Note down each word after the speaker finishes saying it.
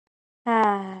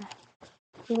Ah,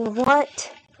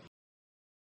 what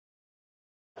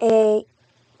a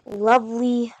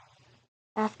lovely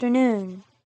afternoon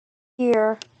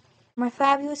here, my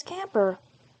fabulous camper.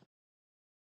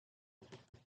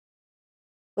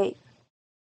 Wait,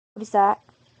 what is that?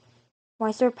 Why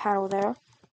is there a paddle there?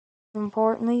 More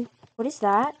importantly, what is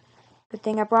that? Good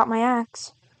thing I brought my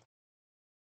axe.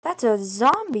 That's a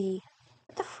zombie.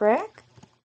 What the frick?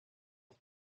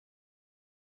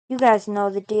 You guys know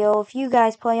the deal. If you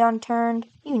guys play Unturned,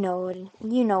 you know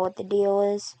what the deal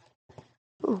is.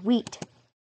 Ooh, wheat.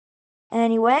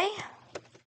 Anyway,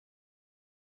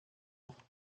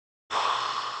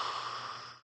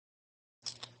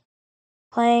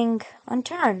 playing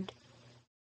Unturned.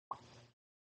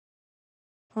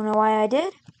 Don't know why I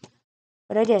did,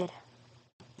 but I did.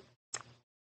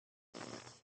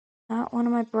 Not one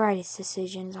of my brightest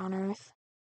decisions on earth.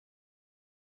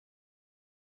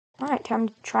 Alright, time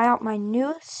to try out my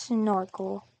new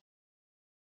snorkel.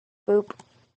 Boop.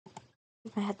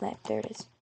 Where's my headlamp? There it is.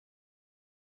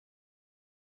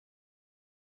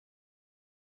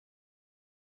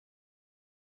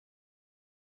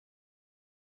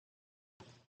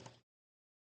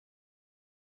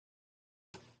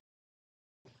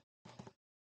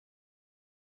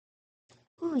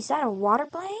 Ooh, is that a water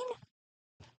plane?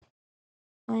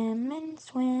 Swim and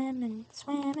swim and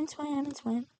swim and swim and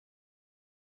swim.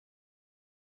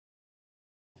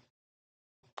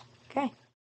 Okay.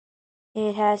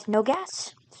 It has no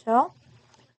gas, so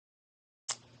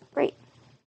great.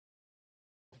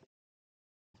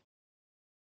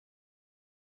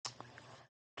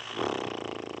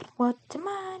 What am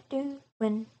I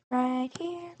doing right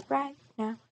here, right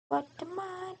now? What am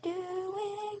I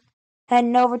doing?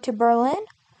 Heading over to Berlin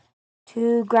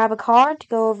to grab a car to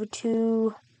go over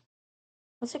to,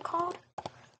 what's it called?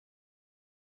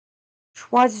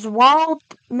 Schwarzwald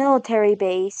military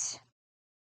base.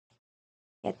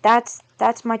 Yeah,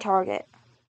 that's my target.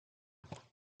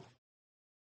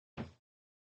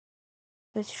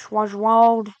 The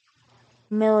Schwarzwald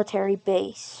military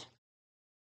base.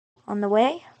 On the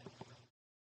way?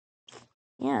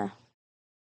 Yeah.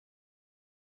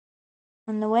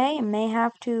 On the way, I may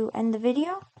have to end the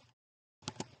video,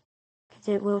 because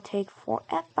it will take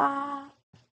forever.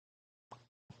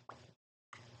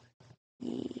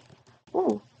 Yeah.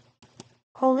 Ooh,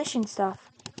 coalition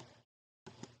stuff.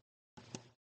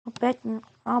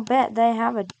 I'll bet they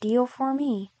have a deal for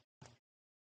me.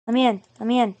 Let me in. Let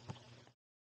me in.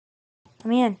 Let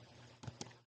me in.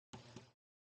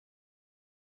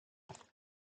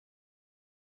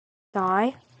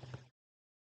 Die.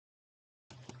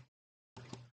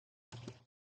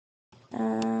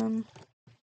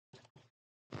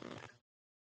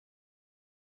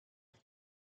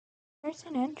 There's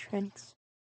an entrance.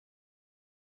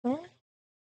 What?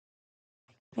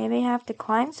 Maybe I have to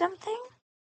climb something?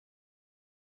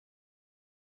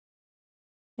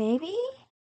 Maybe?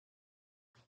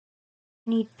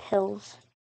 Need pills.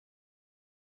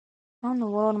 How in the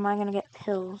world am I gonna get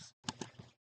pills?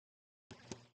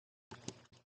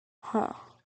 Huh.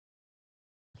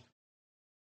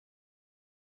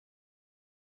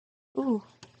 Ooh.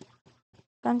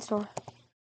 Gun store.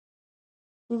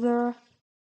 Luger.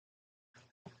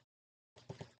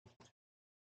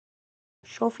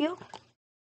 Schofield?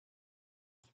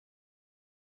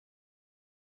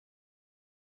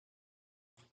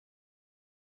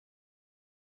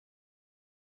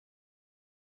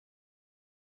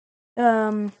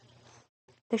 The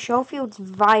Schofield's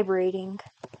vibrating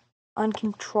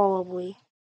uncontrollably.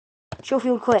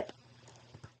 Schofield clip.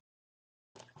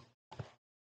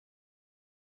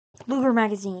 Luger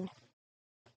magazine.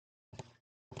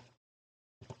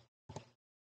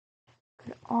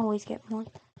 Could always get more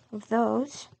of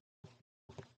those.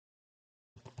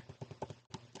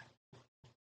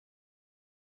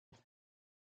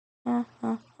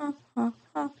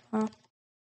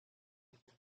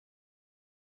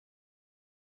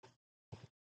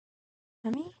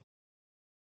 Let me?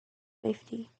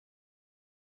 Safety.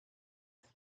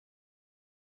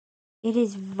 It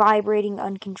is vibrating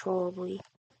uncontrollably.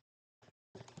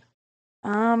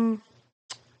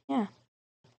 Yeah.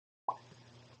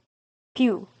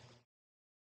 Pew.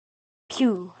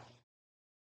 Pew.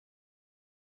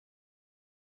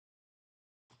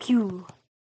 Pew.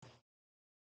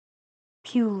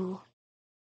 Pew.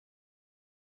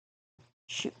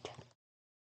 Shoot.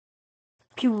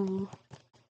 Pew.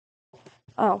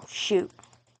 Oh, shoot.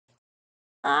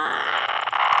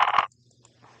 Ah!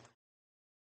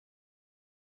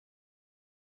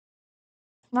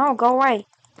 No, go away.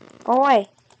 Go away.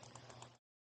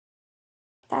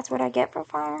 That's what I get for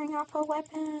firing off a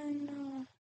weapon.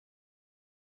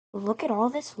 Look at all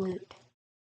this loot.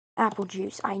 Apple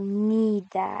juice. I need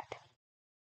that.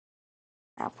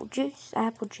 Apple juice,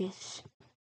 apple juice.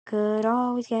 Could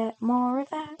always get more of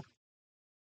that.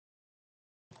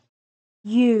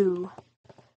 You.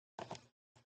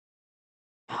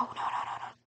 No, no, no, no,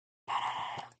 no. No, no,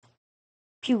 no, no.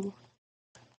 Pew.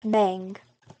 Bang.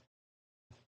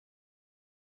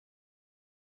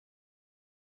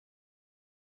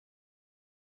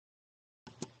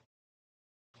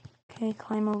 Okay,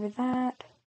 climb over that.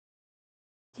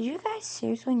 Did you guys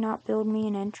seriously not build me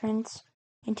an entrance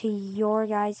into your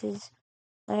guys'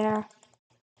 lair?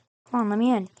 Come on, let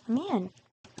me in. Let me in.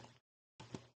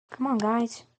 Come on,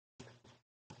 guys.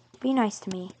 Be nice to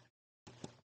me.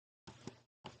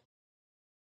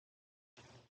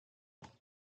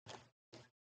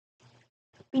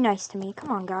 Be nice to me.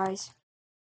 Come on, guys.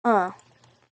 No.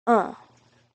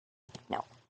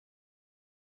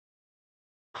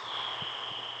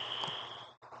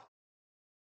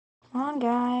 Come on,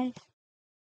 guys.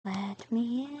 Let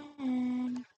me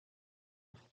in.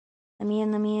 Let me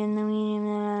in, let me in, let me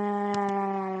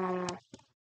in.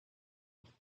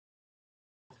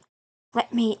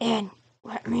 Let me in.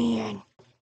 Let me in.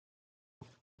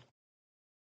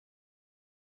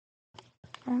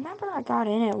 I remember I got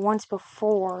in it once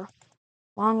before.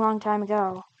 Long, long time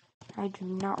ago. I do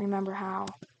not remember how.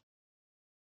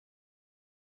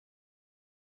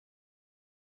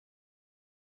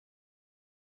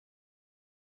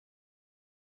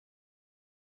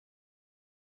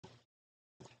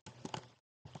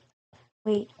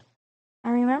 Wait.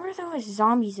 I remember there was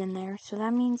zombies in there, so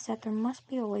that means that there must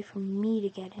be a way for me to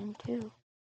get in, too.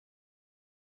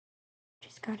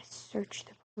 Just gotta search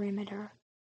the perimeter.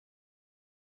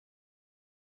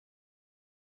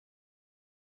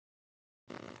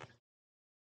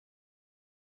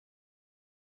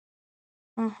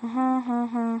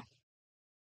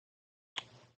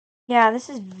 Yeah, this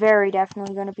is very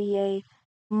definitely gonna be a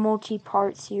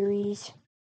multi-part series.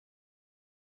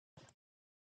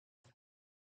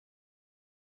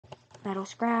 Metal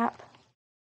scrap.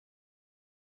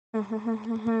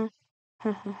 Come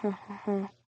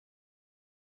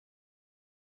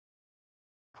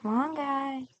on,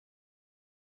 guys.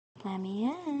 Let me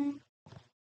in.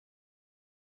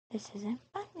 This isn't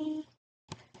funny.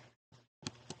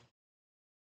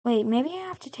 Wait, maybe I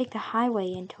have to take the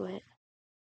highway into it.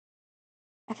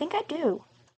 I think I do.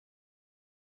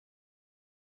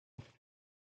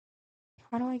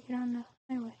 How do I get on the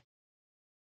highway?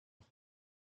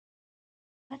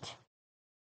 What?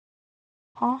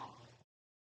 Huh?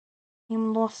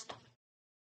 I'm lost.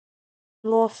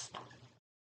 Lost.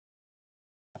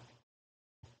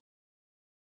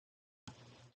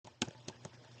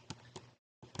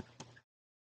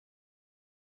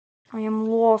 I am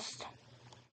lost.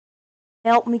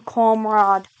 Help me,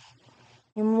 comrade.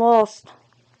 I'm lost.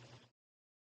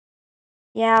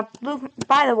 Yeah,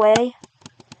 by the way, in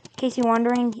case you're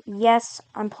wondering, yes,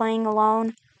 I'm playing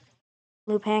alone.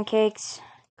 Blue Pancakes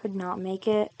could not make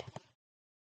it.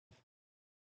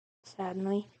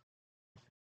 Sadly.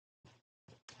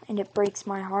 And it breaks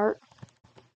my heart.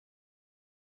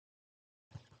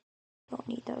 Don't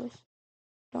need those.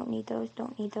 Don't need those.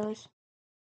 Don't need those.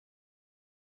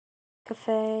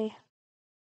 Cafe.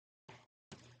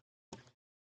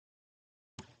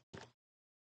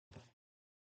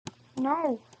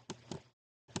 No.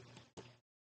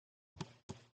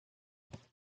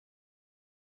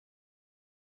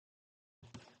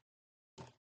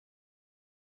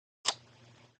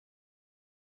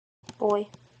 Boy.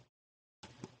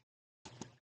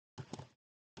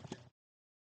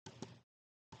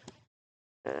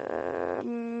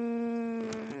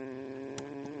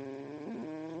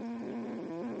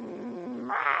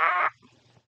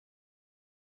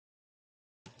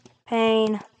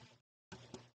 Pain.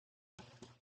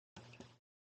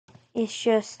 It's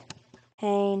just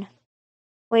pain.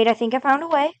 Wait, I think I found a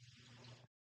way.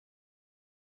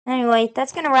 Anyway,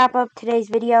 that's going to wrap up today's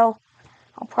video.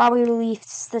 I'll probably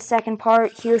release the second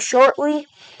part here shortly.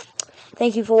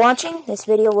 Thank you for watching. This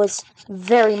video was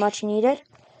very much needed.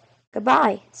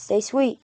 Goodbye. Stay sweet.